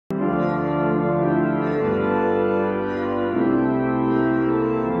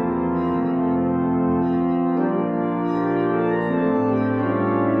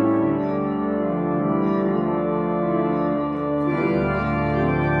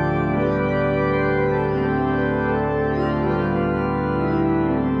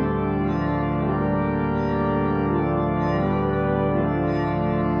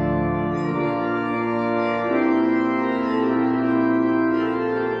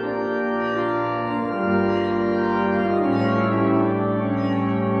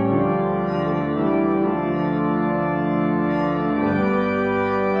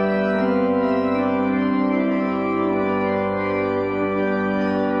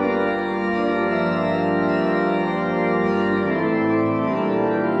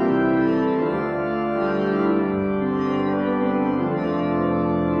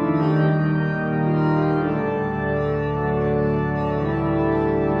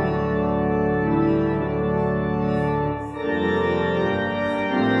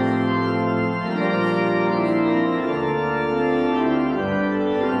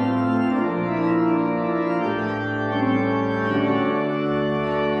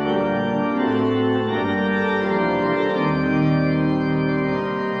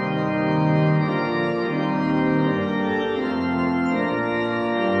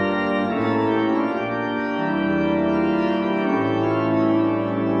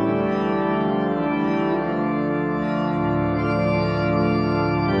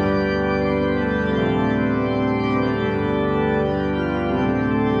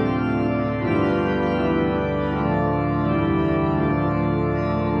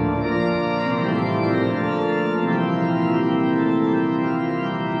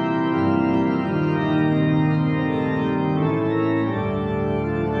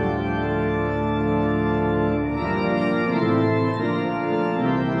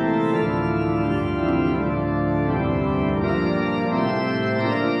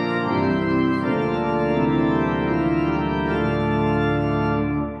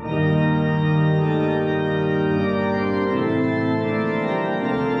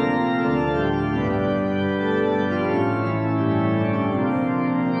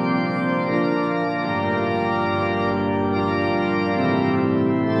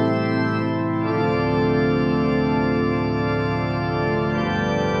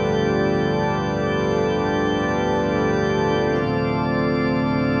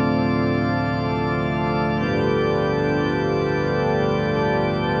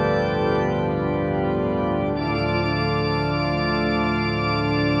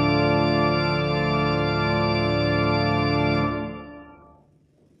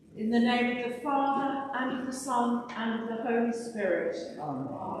In the name of the Father, and of the Son, and of the Holy Spirit.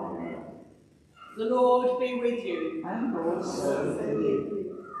 Amen. The Lord be with you. And also with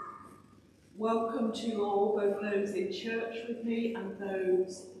you. Welcome to you all, both those in church with me and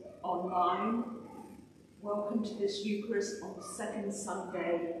those online. Welcome to this Eucharist on the second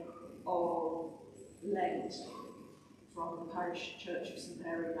Sunday of Lent from the Parish Church of St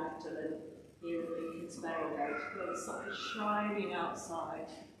Mary Magdalene here in Lincoln's Bay. The sun is shining outside.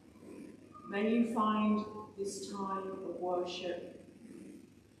 May you find this time of worship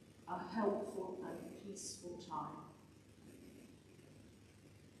a helpful and peaceful time.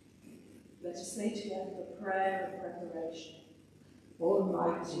 Let us say together the prayer of preparation.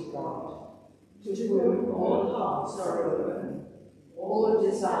 Almighty God, to whom all hearts are open, all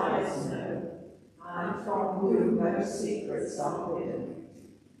desires known, and from whom no secrets are hidden,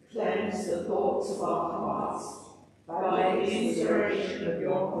 cleanse the thoughts of our hearts by the inspiration of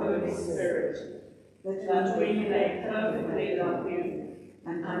your Holy Spirit, that we may perfectly love you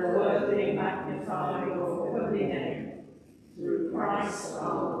and worthily magnify your holy name, through Christ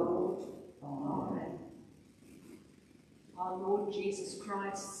our Lord. Amen. Our Lord Jesus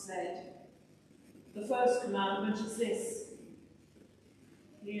Christ said, "The first commandment is this: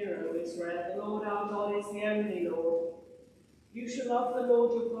 Hear, O Israel, the Lord our God is the only Lord. You shall love the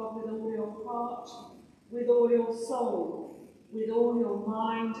Lord your God with all your heart, with all your soul, with all your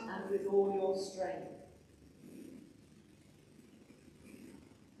mind, and with all your strength."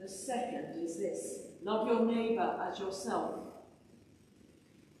 The second is this: love your neighbour as yourself.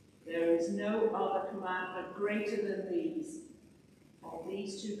 There is no other commandment greater than these. On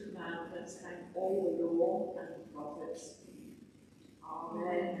these two commandments hang all the law and the prophets.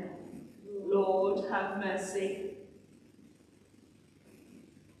 Amen. Lord, have mercy.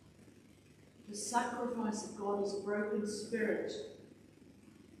 The sacrifice of God is a broken spirit.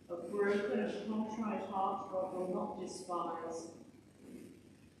 A broken and contrite heart God will not despise.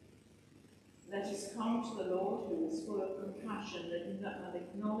 Let us come to the Lord, who is full of compassion, and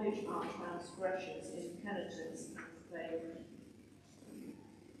acknowledge our transgressions in penitence and faith.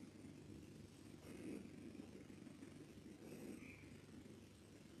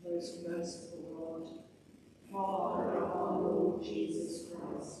 Most merciful God, Father of our Lord Jesus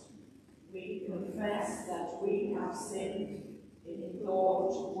Christ, we confess that we have sinned in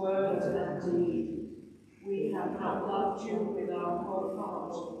thought, word, and deed. We have not loved you with our whole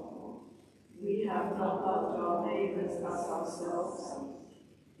heart. We have not loved our neighbours as ourselves.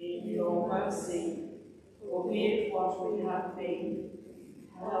 In your mercy, forgive what we have been.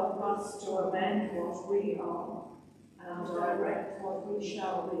 Help us to amend what we are, and direct what we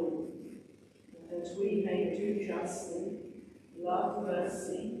shall be, that we may do justly, love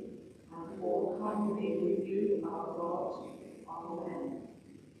mercy, and walk humbly with you, our God. Amen.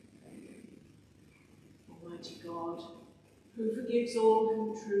 Almighty God, who forgives all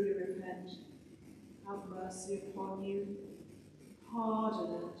who truly repent, have mercy upon you,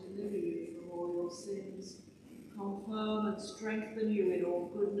 pardon and deliver you from all your sins, confirm and strengthen you in all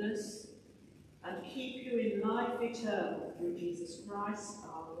goodness, and keep you in life eternal through Jesus Christ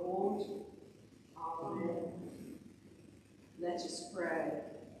our Lord. Amen. Let us pray.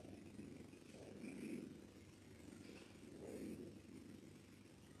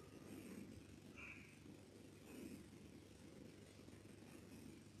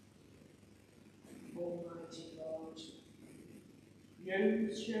 Almighty God,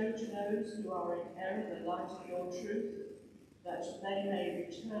 you show to those who are in error the light of your truth, that they may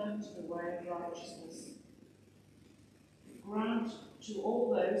return to the way of righteousness. Grant to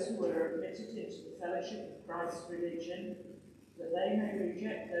all those who are admitted into the fellowship of Christ's religion, that they may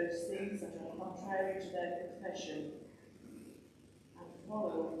reject those things that are contrary to their confession, and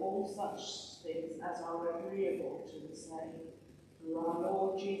follow all such things as are agreeable to the same, through our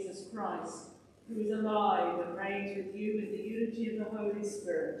Lord Jesus Christ, who is alive and reigns with you in the unity of the Holy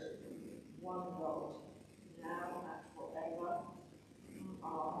Spirit, one God, now and forever.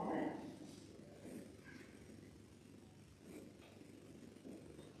 Amen.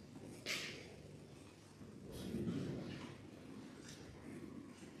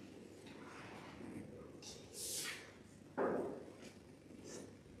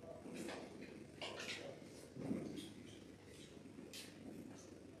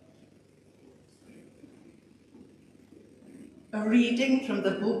 A reading from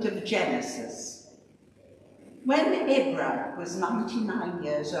the book of Genesis. When Abram was 99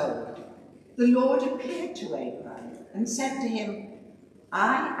 years old, the Lord appeared to Abram and said to him,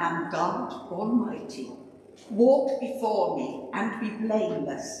 "I am God Almighty. Walk before me and be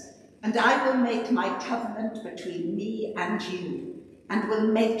blameless, and I will make my covenant between me and you, and will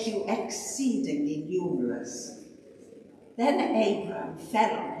make you exceedingly numerous." Then Abram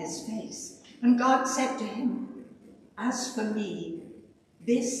fell on his face, and God said to him, "As for me,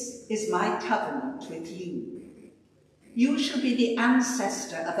 this is my covenant with you. You shall be the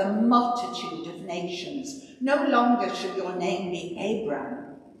ancestor of a multitude of nations. No longer shall your name be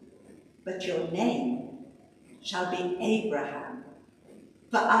Abram, but your name shall be Abraham.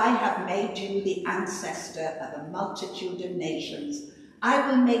 For I have made you the ancestor of a multitude of nations. I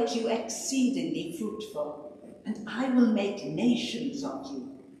will make you exceedingly fruitful, and I will make nations of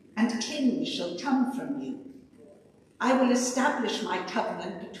you, and kings shall come from you. I will establish my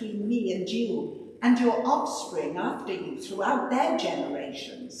covenant between me and you and your offspring after you throughout their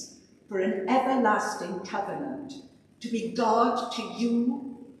generations, for an everlasting covenant, to be God to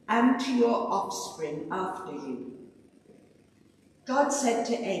you and to your offspring after you." God said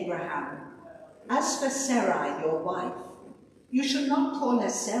to Abraham, "As for Sarai, your wife, you shall not call her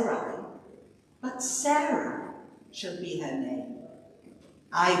Sarai, but Sarah shall be her name.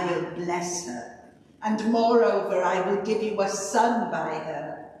 I will bless her, and moreover I will give you a son by her.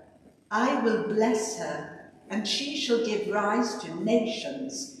 I will bless her, and she shall give rise to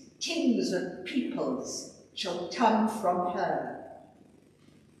nations. Kings of peoples shall come from her."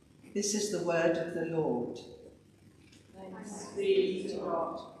 This is the word of the Lord. Thanks be to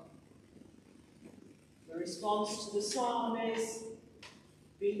God. The response to the psalm is,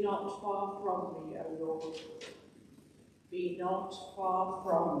 "Be not far from me, O Lord. Be not far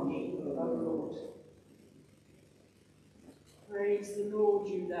from me, O Lord." Praise the Lord,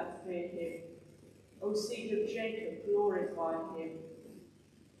 you that fear him. O seed of Jacob, glorify him.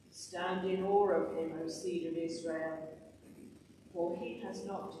 Stand in awe of him, O seed of Israel. For he has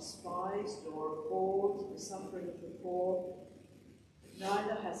not despised or abhorred the suffering of the poor,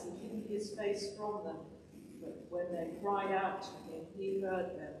 neither has he hidden his face from them, but when they cried out to him, he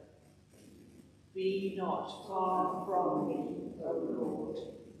heard them. Be not far from me, O Lord.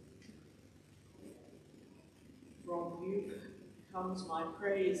 From you comes my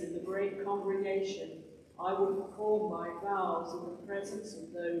praise in the great congregation. I will perform my vows in the presence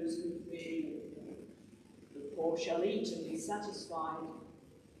of those who fear you. The poor shall eat and be satisfied.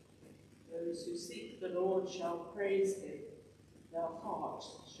 Those who seek the Lord shall praise him. Their heart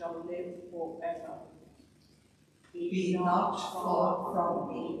shall live forever. Be not far from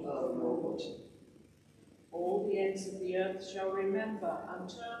me, O Lord. All the ends of the earth shall remember and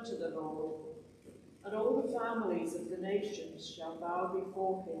turn to the Lord, and all the families of the nations shall bow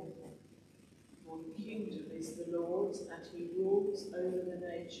before him. For the kingdom is the Lord's, and he rules over the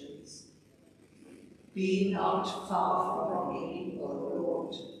nations. Be not far from me, O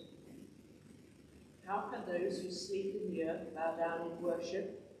Lord. How can those who sleep in the earth bow down in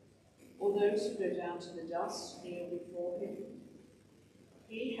worship, or those who go down to the dust kneel before him?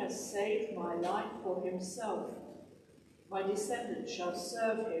 He has saved my life for himself. My descendants shall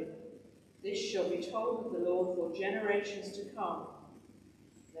serve him. This shall be told of the Lord for generations to come.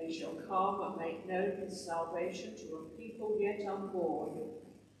 They shall come and make known his salvation to a people yet unborn,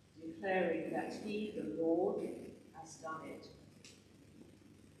 declaring that he, the Lord, has done it.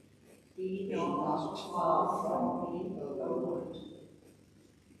 Be not far from me, O Lord.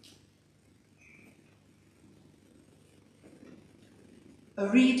 A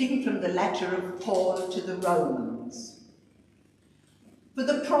reading from the letter of Paul to the Romans. For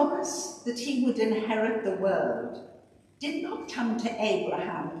the promise that he would inherit the world did not come to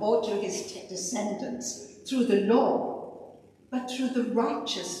Abraham or to his descendants through the law, but through the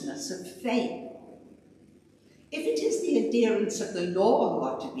righteousness of faith. If it is the adherents of the law who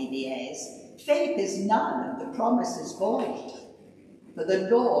are to be the heirs, faith is none and the promise is void, for the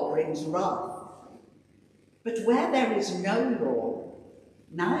law brings wrath. But where there is no law,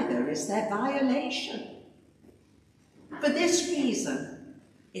 neither is there violation. For this reason,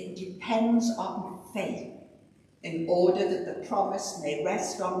 it depends on faith, in order that the promise may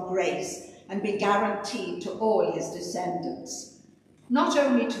rest on grace and be guaranteed to all his descendants, not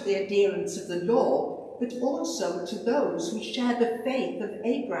only to the adherents of the law, but also to those who share the faith of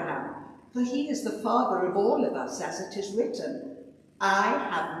Abraham, for he is the father of all of us, as it is written, "I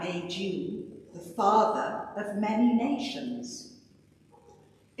have made you the father of many nations."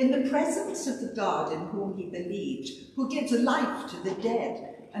 In the presence of the God in whom he believed, who gives life to the dead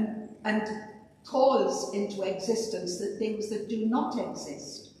and calls into existence the things that do not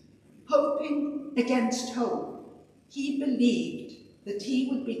exist, hoping against hope, he believed that he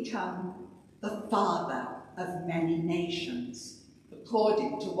would become the father of many nations,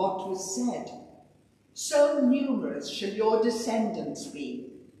 according to what was said, "So numerous shall your descendants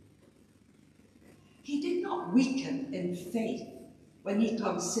be." He did not weaken in faith when he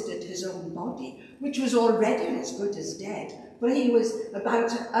considered his own body, which was already as good as dead, for he was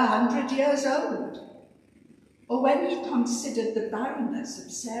about 100 years old, or when he considered the barrenness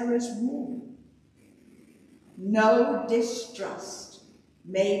of Sarah's womb. No distrust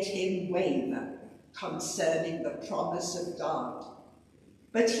made him waver concerning the promise of God,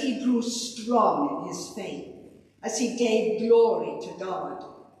 but he grew strong in his faith as he gave glory to God,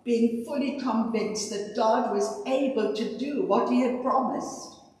 being fully convinced that God was able to do what he had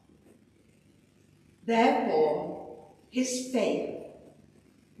promised. Therefore, his faith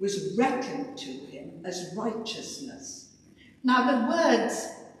was reckoned to him as righteousness. Now the words,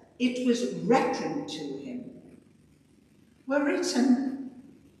 "it was reckoned to him," were written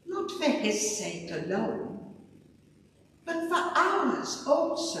not for his sake alone, but for ours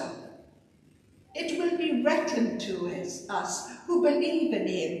also. It will be reckoned to us who believe in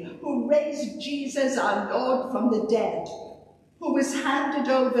him, who raised Jesus our Lord from the dead, who was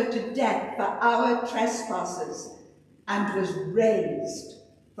handed over to death for our trespasses and was raised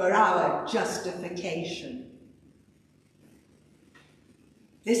for our justification.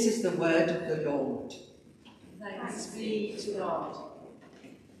 This is the word of the Lord. Thanks be to God.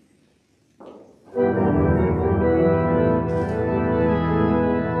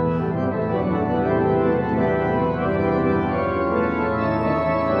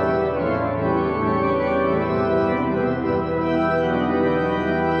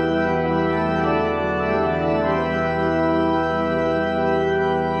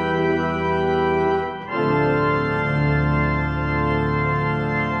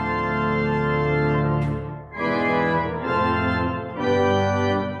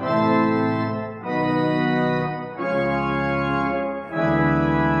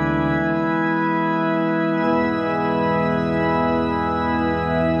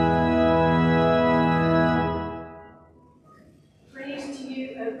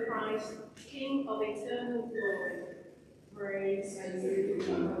 King of eternal glory. Praise to you,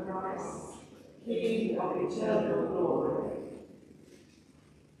 O Christ, King of eternal glory.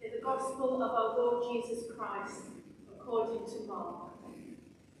 In the Gospel of our Lord Jesus Christ, according to Mark.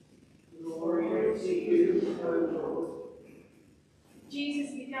 Glory to you, O Lord.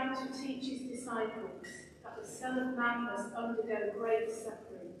 Jesus began to teach his disciples that the Son of Man must undergo great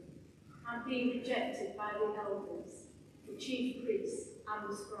suffering and be rejected by the elders, the chief priests and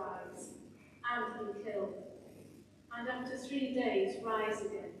the scribes, and be killed, and after 3 days rise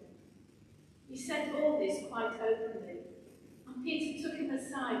again. He said all this quite openly, and Peter took him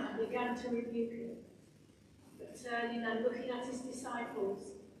aside and began to rebuke him. But turning and looking at his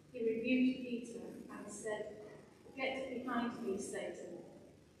disciples, he rebuked Peter and said, "Get behind me, Satan,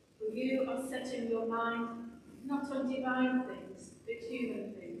 for you are setting your mind not on divine things, but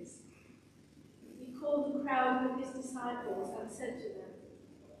human things." He called the crowd of his disciples and said to them,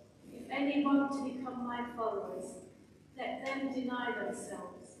 "If any want to become my followers, let them deny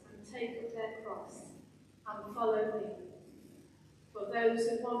themselves and take up their cross and follow me. For those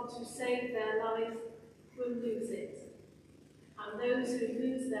who want to save their life will lose it, and those who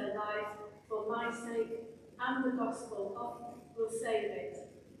lose their life for my sake and the gospel will save it.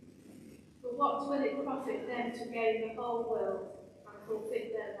 For what will it profit them to gain the whole world and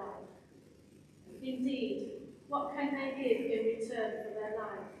forfeit their life? Indeed, what can they give in return for their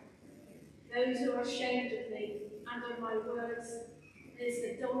life? Those who are ashamed of me and of my words, this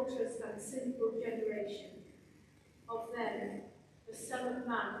adulterous and sinful generation. Of them, the Son of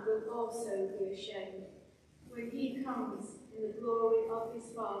Man will also be ashamed, when he comes in the glory of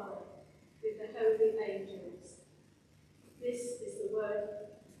his Father with the holy angels." This is the word,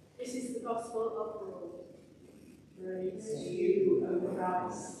 this is the gospel of the Lord. Praise to you, O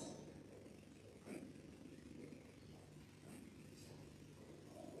Christ.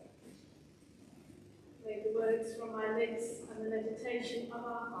 May the words from my lips and the meditation of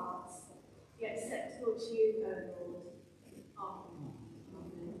our hearts be acceptable to you, O Lord. Amen.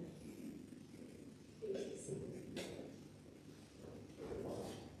 Amen. Please be seated.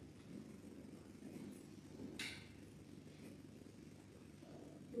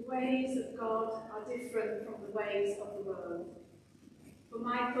 The ways of God are different from the ways of the world. For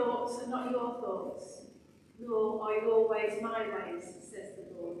my thoughts are not your thoughts, nor are your ways my ways, says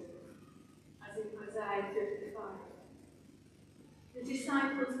the Lord. As in Isaiah 55. The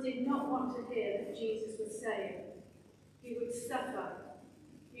disciples did not want to hear that Jesus was saying he would suffer,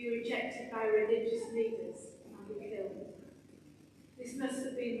 be rejected by religious leaders, and be killed. This must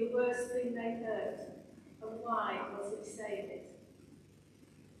have been the worst thing they heard, and why was he saying it?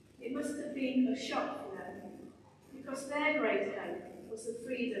 It must have been a shock for them, because their great hope was the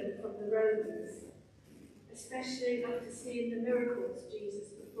freedom from the Romans. especially after seeing the miracles Jesus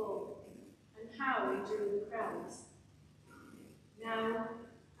performed and how he drew the crowds. Now,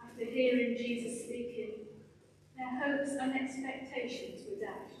 after hearing Jesus speaking, their hopes and expectations were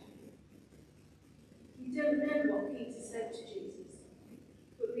dashed. We don't know what Peter said to Jesus,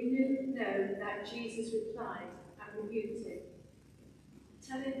 but we know that Jesus replied and rebuked him,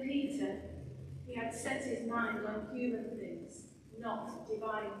 telling Peter he had set his mind on human things, not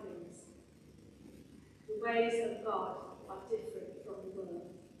divine things. The ways of God are different from the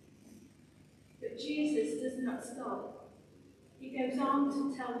world. But Jesus does not stop. He goes on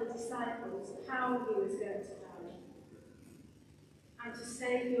to tell the disciples how he was going to die. And to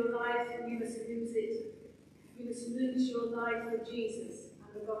save your life, you must lose it. You must lose your life for Jesus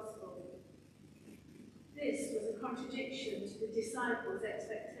and the gospel. This was a contradiction to the disciples'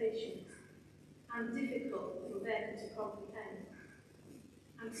 expectations and difficult for them to comprehend.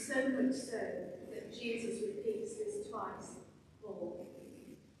 And so much so that Jesus repeats this twice more.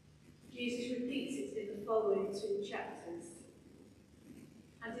 Jesus repeats it in the following 2 chapters.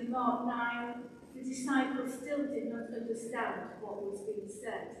 And in Mark 9, the disciples still did not understand what was being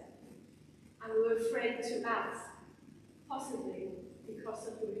said, and were afraid to ask, possibly because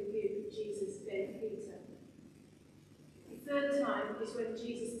of the rebuke Jesus gave Peter. The third time is when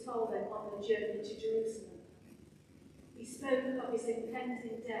Jesus told them on the journey to Jerusalem. He spoke of his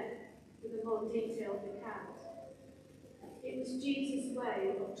impending death with a more detailed account. It was Jesus'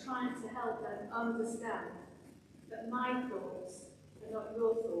 way of trying to help them understand that my thoughts are not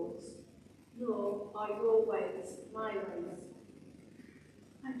your thoughts, nor are your ways my ways.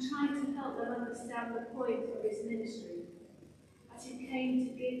 I'm trying to help them understand the point of his ministry, that he came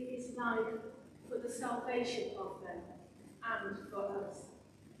to give his life for the salvation of them and for us.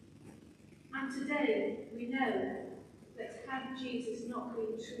 And today we know that had Jesus not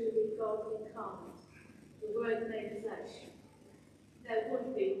been truly God incarnate, the Word made flesh, there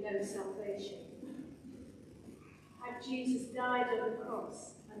would be no salvation. Had Jesus died on the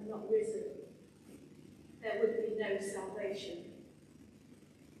cross and not risen, there would be no salvation.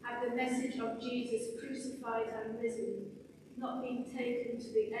 Had the message of Jesus crucified and risen not been taken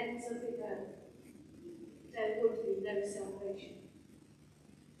to the ends of the earth, there would be no salvation.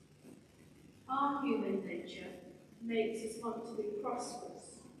 Our human nature makes us want to be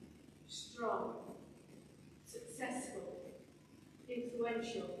prosperous, strong, successful,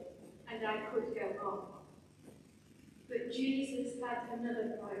 influential, and I could go on. But Jesus had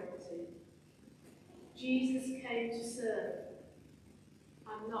another priority. Jesus came to serve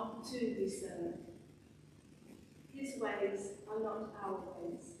and not to be served. His ways are not our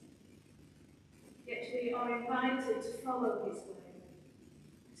ways. Yet we are invited to follow his way,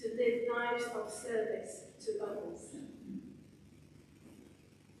 to live lives of service to others,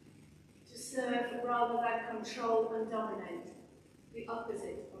 to serve rather than control and dominate, the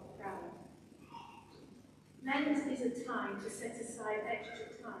opposite of proud. Lent is a time to set aside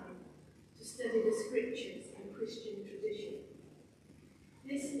extra time to study the scriptures and Christian tradition.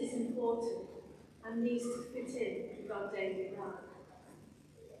 This is important and needs to fit in with our daily life.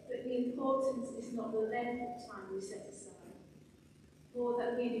 But the importance is not the length of time we set aside, or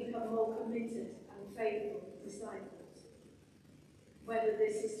that we become more committed and faithful disciples. Whether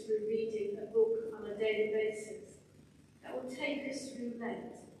this is through reading a book on a daily basis that will take us through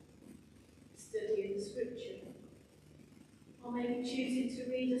Lent, studying the scripture, or maybe choosing to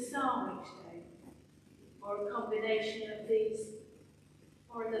read a psalm each day, or a combination of these,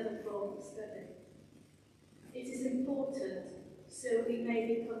 or another form of study. It is important so we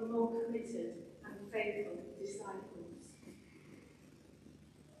may become more committed and faithful disciples.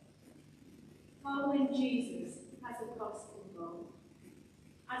 Following Jesus has a cost involved,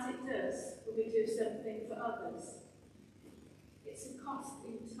 as it does when we do something for others. It's a cost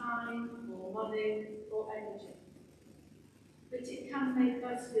in time, or money, or energy. But it can make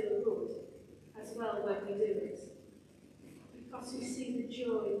us feel good as well when we do it, because we see the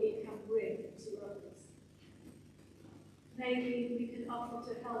joy it can bring to others. Maybe we can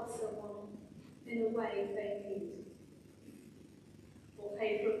offer to help someone in a way they need, or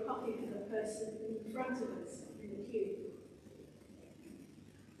pay for a coffee for the person in front of us in the queue,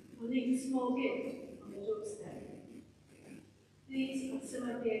 or leave a small gift on the doorstep. These are some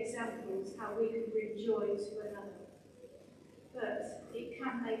of the examples how we can bring joy to another. But it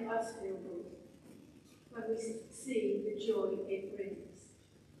can make us feel good when we see the joy it brings.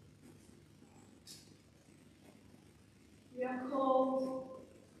 We are called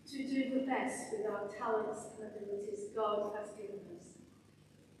to do the best with our talents and abilities God has given us.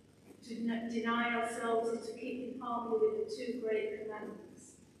 To deny ourselves is to keep in harmony with the 2 great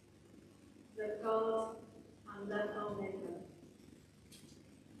commandments. Love God and love our neighbour.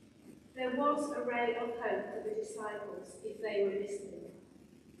 There was a ray of hope for the disciples if they were listening,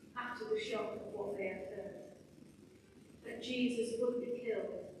 after the shock of what they had heard. That Jesus would be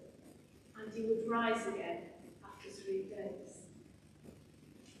killed, and he would rise again after 3 days.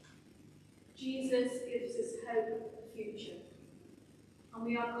 Jesus gives us hope of the future, and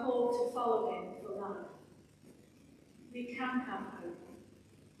we are called to follow him for life. We can have hope.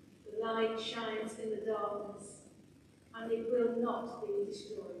 The light shines in the darkness, and it will not be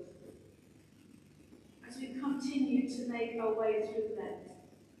destroyed. As we continue to make our way through Lent,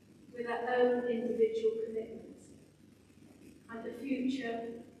 with our own individual commitments, and a future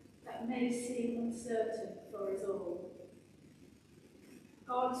that may seem uncertain for us all,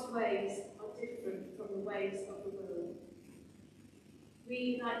 God's ways are different from the ways of the world.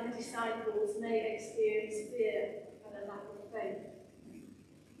 We, like the disciples, may experience fear and a lack of faith,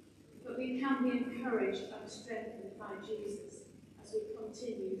 but we can be encouraged and strengthened by Jesus as we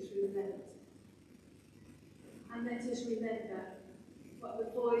continue through Lent. And let us remember what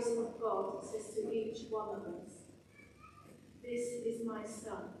the voice of God says to each one of us. This is my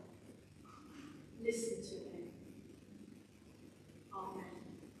son. Listen to him. Amen.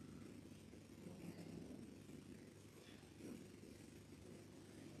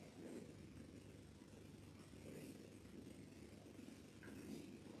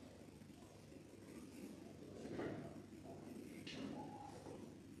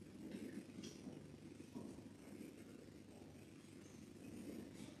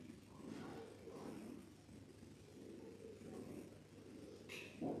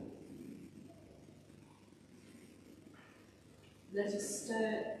 Let us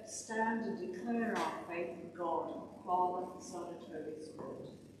stand and declare our faith in God, Father, Son, and Holy Spirit.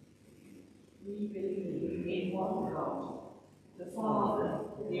 We believe in one God, the Father,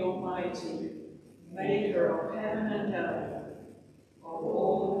 the Almighty, maker of heaven and earth, of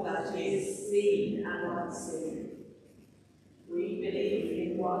all that is seen and unseen. We believe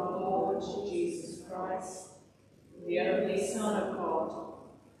in one Lord Jesus Christ, the only Son of God,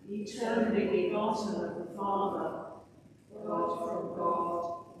 eternally begotten of the Father, God from God,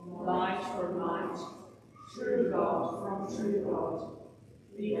 light from light, true God from true God,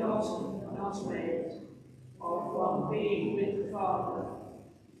 begotten, not made, of one being with the Father.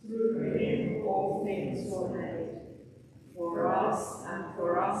 Through him all things were made. For us and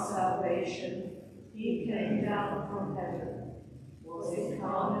for our salvation, he came down from heaven, was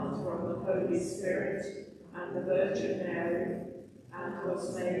incarnate from the Holy Spirit and the Virgin Mary, and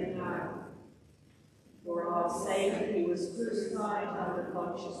was made man. For our sake he was crucified under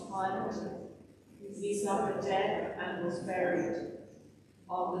Pontius Pilate. He suffered death and was buried.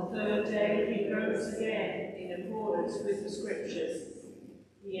 On the 3rd day he rose again in accordance with the Scriptures.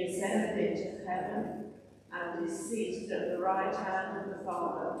 He ascended into heaven and is seated at the right hand of the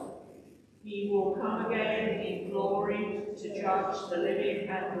Father. He will come again in glory to judge the living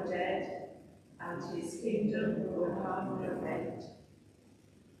and the dead, and his kingdom will have no end.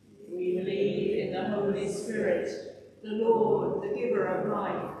 We believe in the Holy Spirit, the Lord, the giver of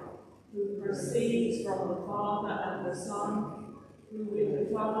life, who proceeds from the Father and the Son, who with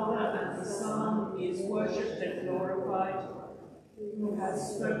the Father and the Son is worshipped and glorified, who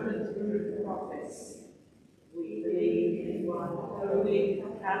has spoken through the prophets. We believe in one holy,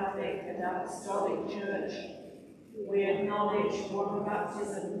 Catholic and Apostolic Church. We acknowledge one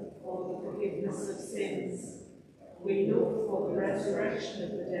baptism for the forgiveness of sins. We look for the resurrection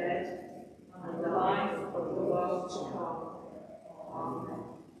of the dead and the life of the world to come. Amen.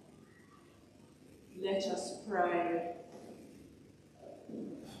 Let us pray.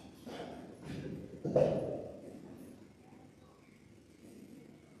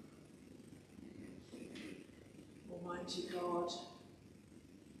 Almighty God,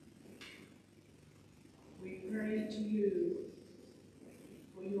 we pray to you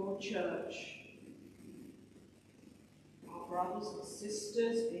for your church, our brothers and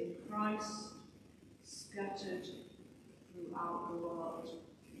sisters in Christ scattered throughout the world.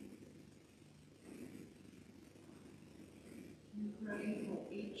 We pray for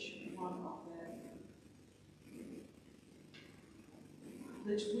each one of them,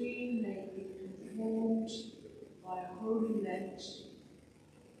 that we may be conformed by a holy Lent,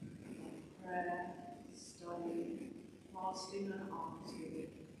 by prayer, study, fasting and almsgiving,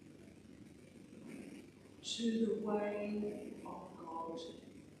 to the way of God,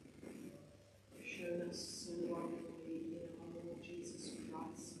 shown us so wonderfully in our Lord Jesus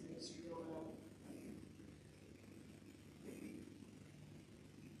Christ's ministry on earth.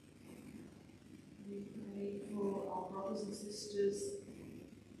 We pray for our brothers and sisters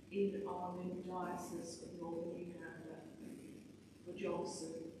in our new diocese of Northern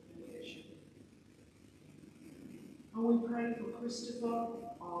Johnson and Bishop. And we pray for Christopher,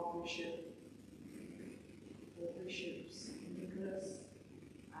 our Bishop, for Bishops Nicholas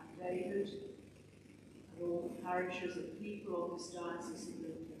and David, and all the parishes and people of this diocese of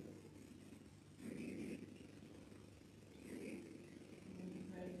Lincoln. We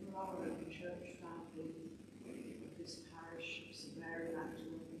pray for our own church family of this parish of St Mary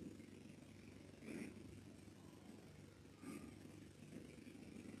Magdalene.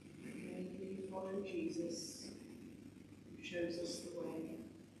 May we follow Jesus, who shows us the way.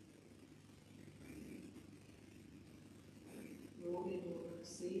 Lord, in your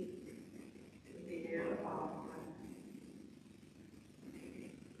mercy, hear our prayer.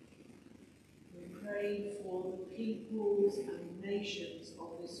 We pray for the peoples and nations of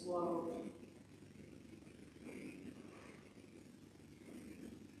this world,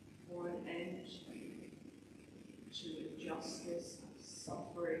 for an end to injustice and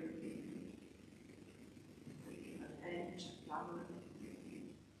suffering, an end to famine,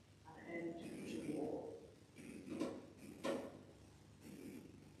 an end to war.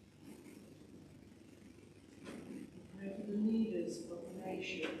 Pray for the leaders of the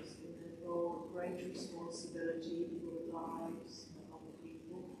nations in their role of great responsibility for the lives of other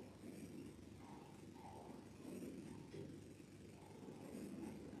people.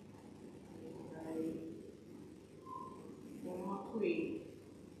 We pray for our Queen,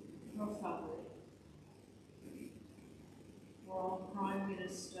 her family, for our Prime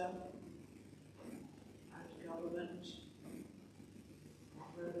Minister and government,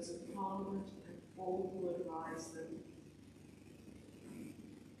 our members of Parliament and all who advise them.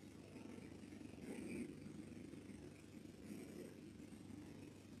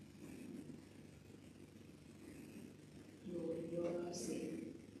 Lord, in your mercy,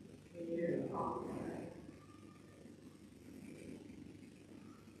 hear our prayer.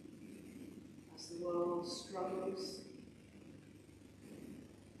 As the world struggles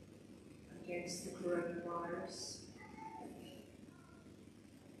against the coronavirus,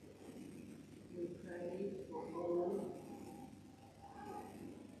 we pray for all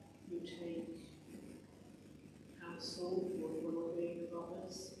who take counsel for the well-being of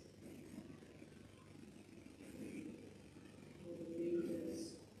others, for the leaders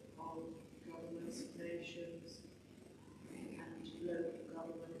of governments of nations and local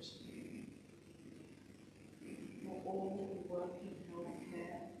government, for all who work in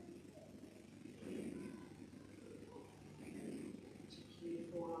healthcare, particularly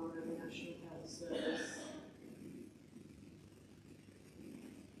for our own National Health Service,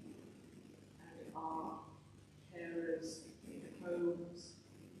 and our carers in homes,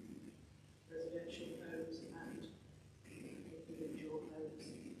 residential homes and individual homes.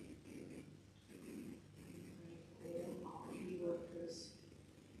 We pray for all our key workers,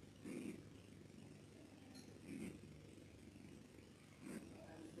 and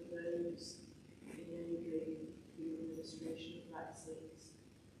for those enabling the administration of vaccines.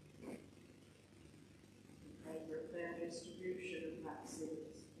 We pray for a fair distribution of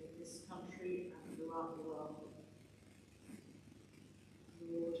vaccines in this country and throughout the world.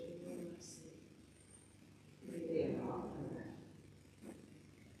 Lord, in your mercy, hear our prayer.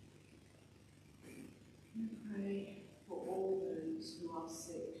 We pray for all those who are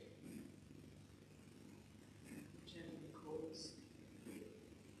sick, whichever the cause,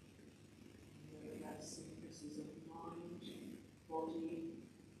 whether that's sicknesses of mind, body,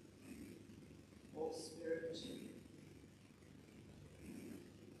 or spirit.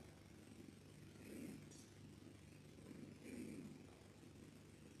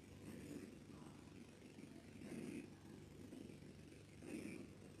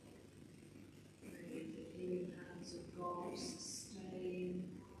 May the healing hands of God sustain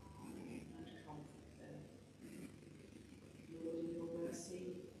and comfort them. Lord, in your mercy,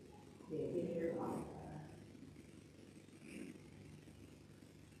 hear our prayer.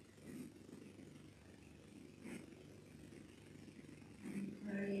 We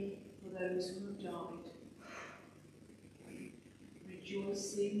pray for those who have died,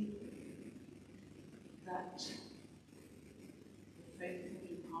 rejoicing that the faithful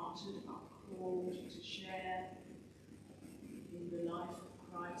departed are called to share in the life of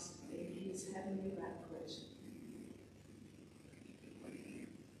Christ in his heavenly banquet.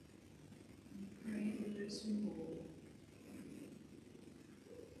 We pray for those who mourn.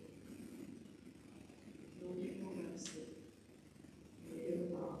 Lord, in your mercy, hear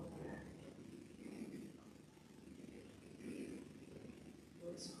our prayer.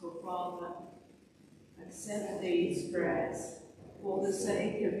 Merciful Father, accept these prayers for the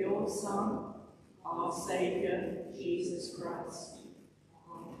sake of your Son, our Saviour, Jesus Christ.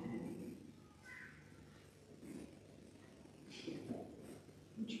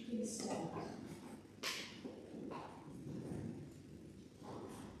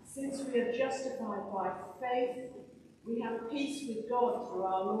 Since we are justified by faith, we have peace with God through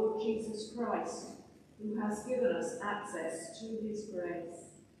our Lord Jesus Christ, who has given us access to his grace.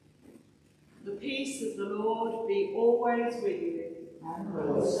 The peace of the Lord be always with you. And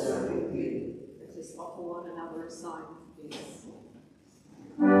also with you. Let us offer one another a sign of peace.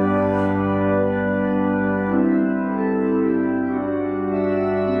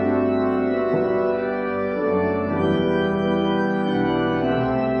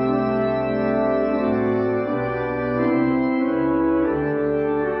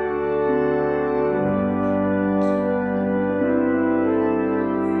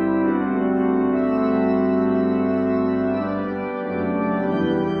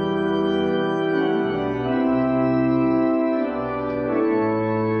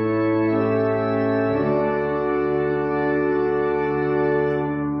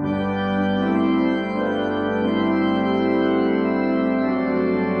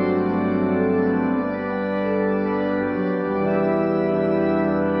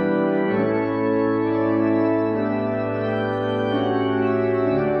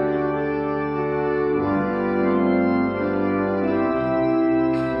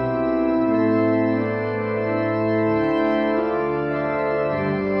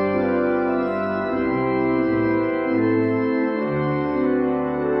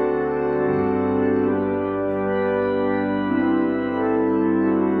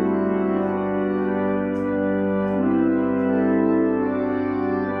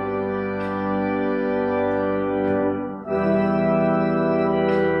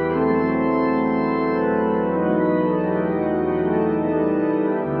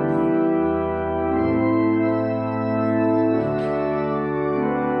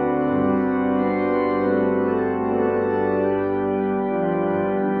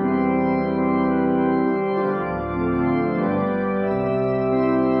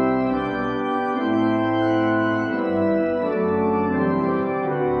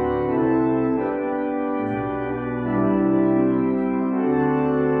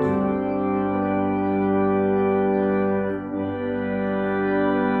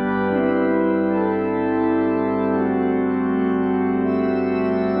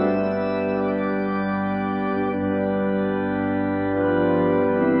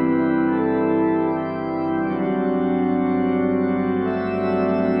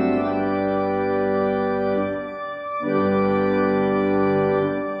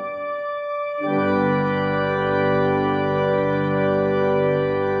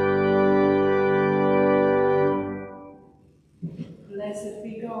 Blessed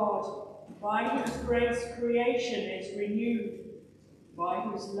be God, by whose grace creation is renewed, by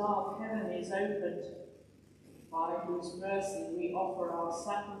whose love heaven is opened, by whose mercy we offer our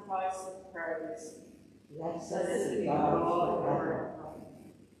sacrifice of praise. Blessed be God forever.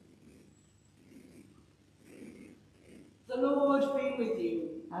 The Lord be with you.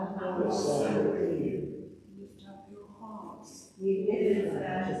 And also with you. Lift up your hearts. We lift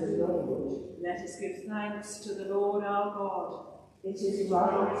them to the Lord. Let us give thanks to the Lord our God. It is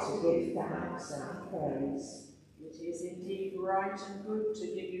right to give thanks and praise. It is indeed right and good to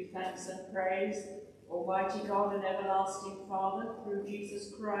give you thanks and praise, Almighty God and everlasting Father, through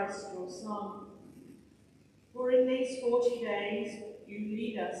Jesus Christ, your Son. For in these 40 days you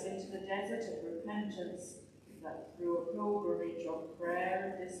lead us into the desert of repentance, that through a pilgrimage of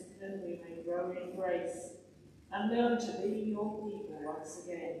prayer and discipline we may grow in grace and learn to be your people once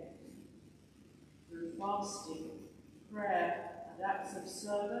again. Through fasting, prayer, and acts of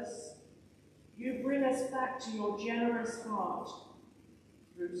service, you bring us back to your generous heart.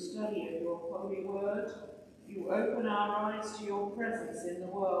 Through study of your holy word, you open our eyes to your presence in the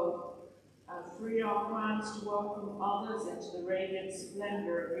world and free our hands to welcome others into the radiant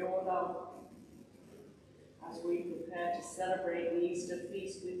splendor of your love. As we prepare to celebrate the Easter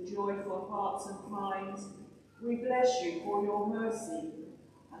feast with joyful hearts and minds, we bless you for your mercy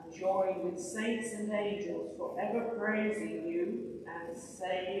and join with saints and angels forever praising you and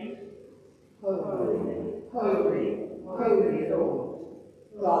saying, Holy, holy, holy Lord,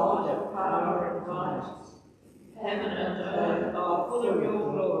 God of power and might, heaven and earth are full of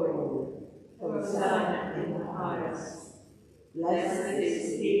your glory. Hosanna in the highest. Blessed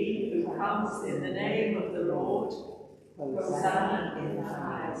is he who comes in the name of the Lord. Hosanna in the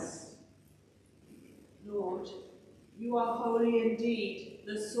highest. Lord, you are holy indeed,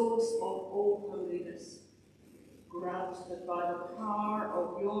 the source of all holiness. Grant that by the power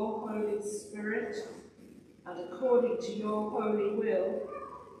of your Holy Spirit, and according to your holy will,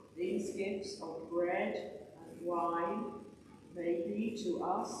 these gifts of bread and wine may be to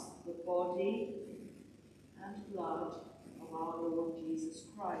us the body and blood of of our Lord Jesus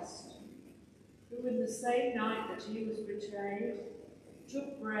Christ, who in the same night that he was betrayed,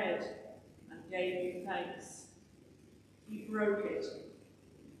 took bread and gave you thanks. He broke it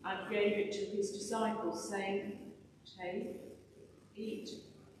and gave it to his disciples, saying, "Take, eat.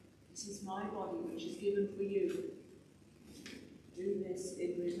 This is my body, which is given for you. Do this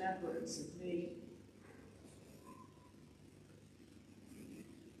in remembrance of me."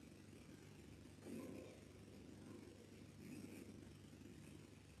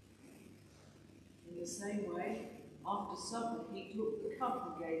 In the same way, after supper, he took the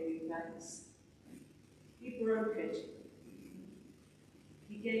cup and gave you thanks. He broke it.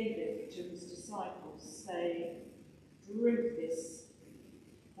 He gave it to his disciples, saying, "Drink this,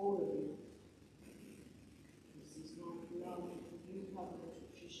 all of you. This is my blood of the new covenant,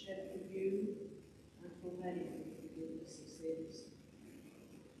 which is shed for you and for many for the forgiveness of sins.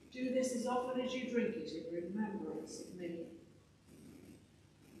 Do this as often as you drink it in remembrance of me."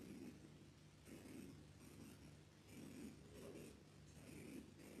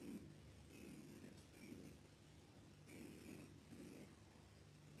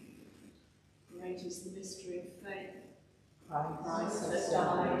 Great is the mystery of faith. Christ has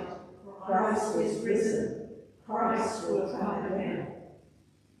died. Christ is risen. Christ will come again.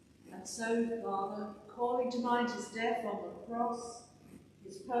 And so, Father, calling to mind his death on the cross,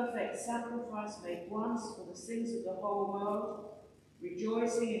 his perfect sacrifice made once for the sins of the whole world,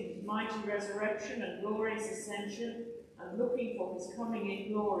 rejoicing in his mighty resurrection and glorious ascension, and looking for his coming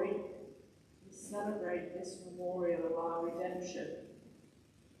in glory, we celebrate this memorial of our redemption.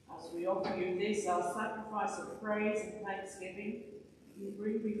 As we offer you this, our sacrifice of praise and thanksgiving, we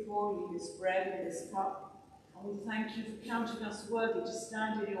bring before you this bread and this cup, and we thank you for counting us worthy to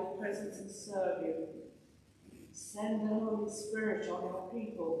stand in your presence and serve you. Send the Holy Spirit on your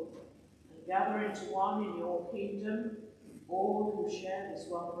people, and gather into one in your kingdom all who share this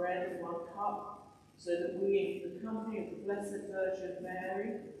one bread and one cup, so that we, in the company of the Blessed Virgin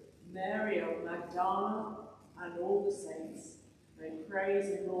Mary, Mary of Magdalene, and all the saints, may praise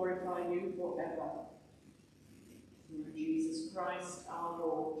and glorify you forever. Through Jesus Christ our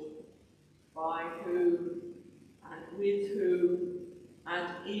Lord, by whom, and with whom,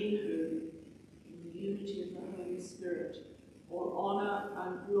 and in whom, in the unity of the Holy Spirit, all honour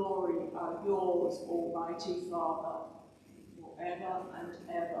and glory are yours, Almighty Father, forever and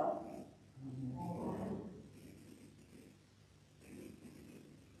ever. Amen.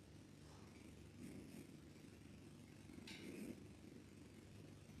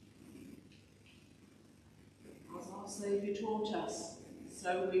 As our Saviour taught us,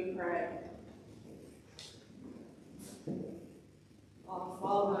 so we pray. Our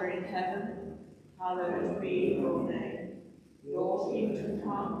Father in heaven, hallowed be your name. Your kingdom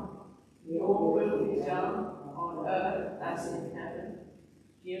come, your will be done, on earth as in heaven.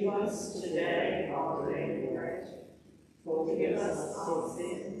 Give us today our daily bread. Forgive us our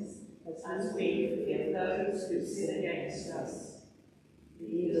sins, as we forgive those who sin against us.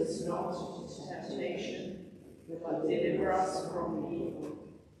 Lead us not into temptation, but deliver us from evil.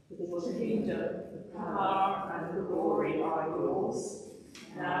 For the kingdom, the power, and the glory are yours,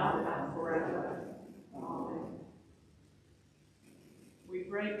 now and forever. Amen. We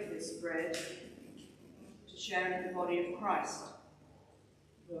break this bread to share in the body of Christ.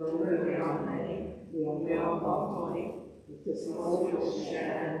 Though we are many, we are one body, because we all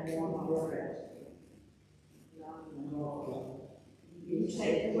share in one bread. Lamb of God, you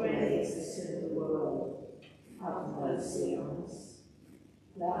take away the sin of the world, have mercy on us.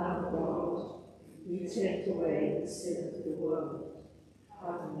 Lamb of God, you take away the sin of the world,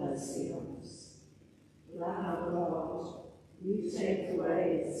 have mercy on us. Lamb of God, you take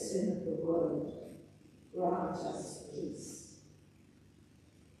away the sin of the world, grant us peace.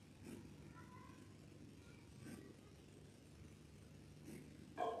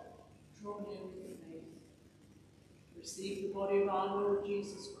 Draw near with faith. Receive the body of our Lord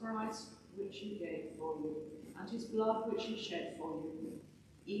Jesus Christ, which he gave for you, and his blood which he shed for you.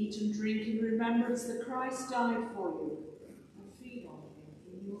 Eat and drink in remembrance that Christ died for you, and feed on him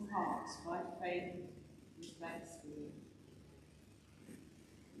in your hearts by faith and thanksgiving.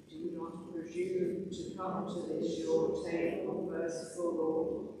 Do not presume to come to this your table, merciful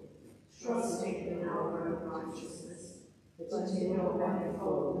Lord, trusting in our own righteousness, but in your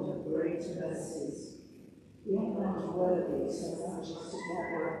manifold and great mercies. We are not worthy so much as to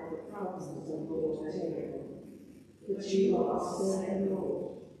gather up the crumbs on your table, but you are our same Lord,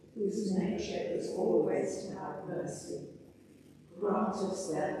 whose nature is always to have mercy. Grant us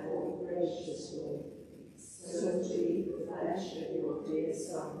therefore graciously, so to eat the flesh of your dear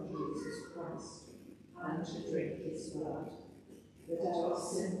Son, Jesus Christ, and to drink his blood, that our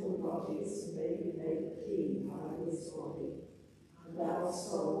sinful bodies may be made clean by his body, and our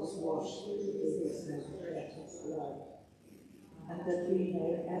souls washed with his most precious blood, and that we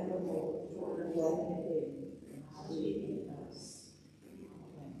may evermore dwell in him and he in us.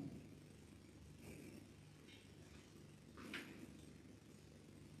 Amen.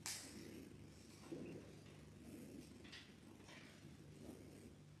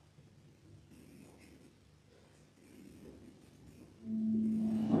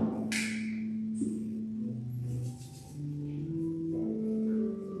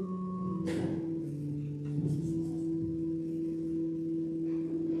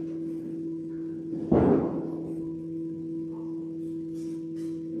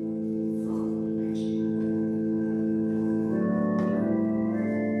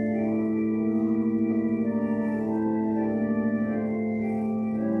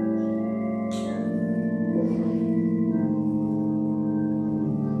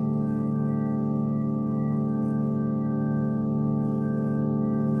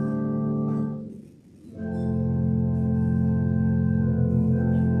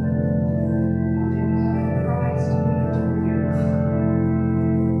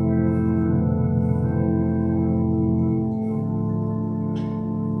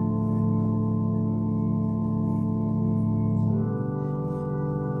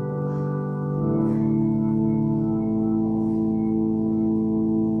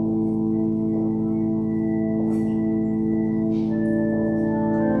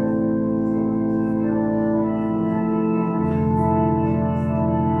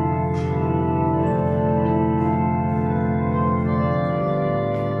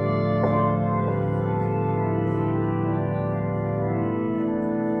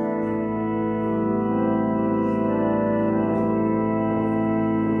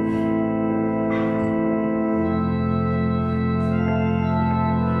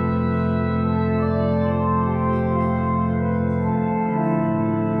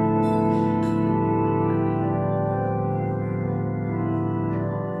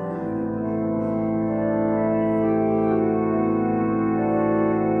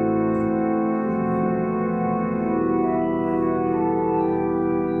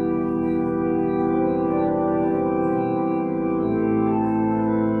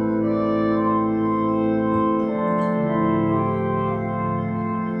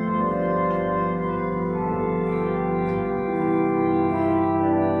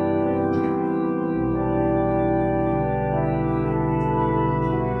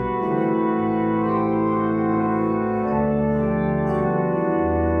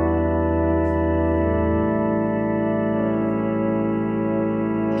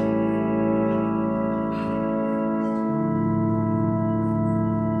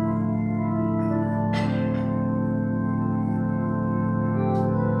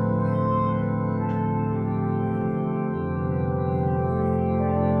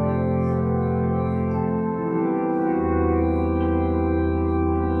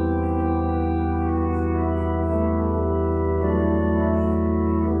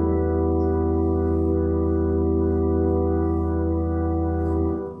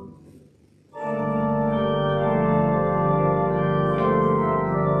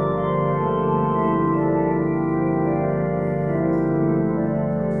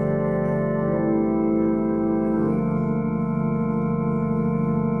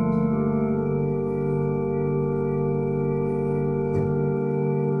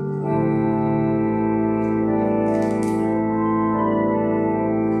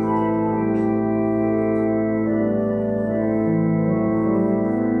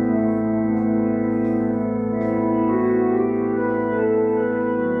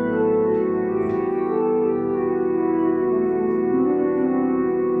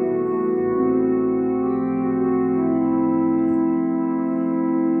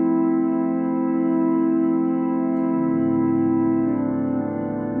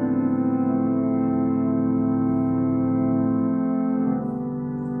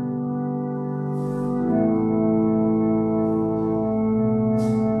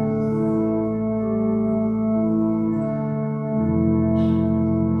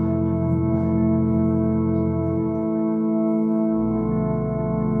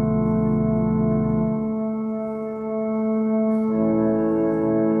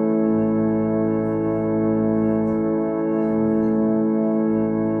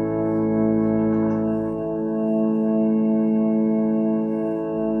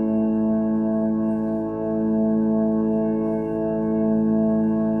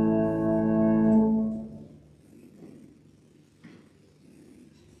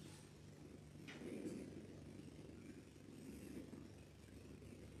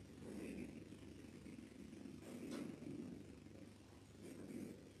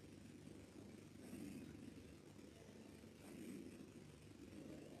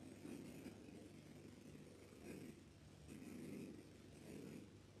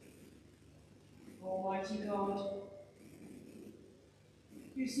 Almighty God,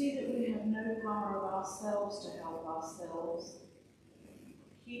 you see that we have no power of ourselves to help ourselves.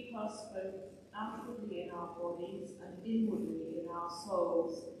 Keep us both outwardly in our bodies and inwardly in our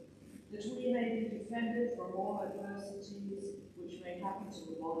souls, that we may be defended from all adversities which may happen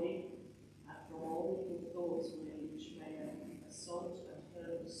to the body, and from all wicked thoughts which may assault and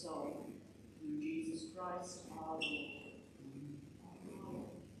hurt the soul, through Jesus Christ our Lord.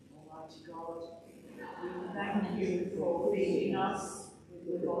 Almighty God, we thank you for feeding us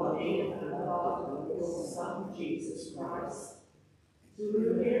with the body and blood of your Son, Jesus Christ.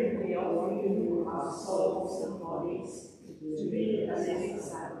 Through him we offer you our souls and bodies to be a living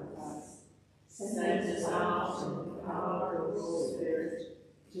sacrifice. Send us out in the power of your Spirit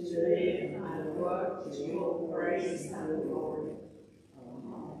to live and work to your praise and glory.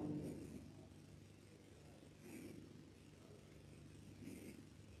 Amen.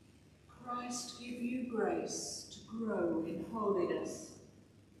 Christ give you grace to grow in holiness,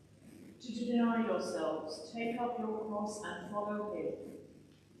 to deny yourselves, take up your cross and follow him.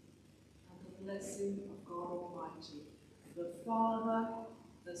 And the blessing of God Almighty, the Father,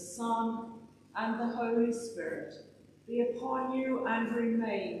 the Son, and the Holy Spirit be upon you and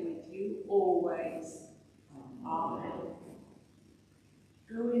remain with you always. Amen.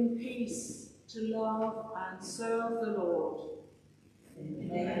 Go in peace to love and serve the Lord. In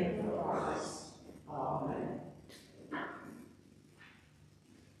the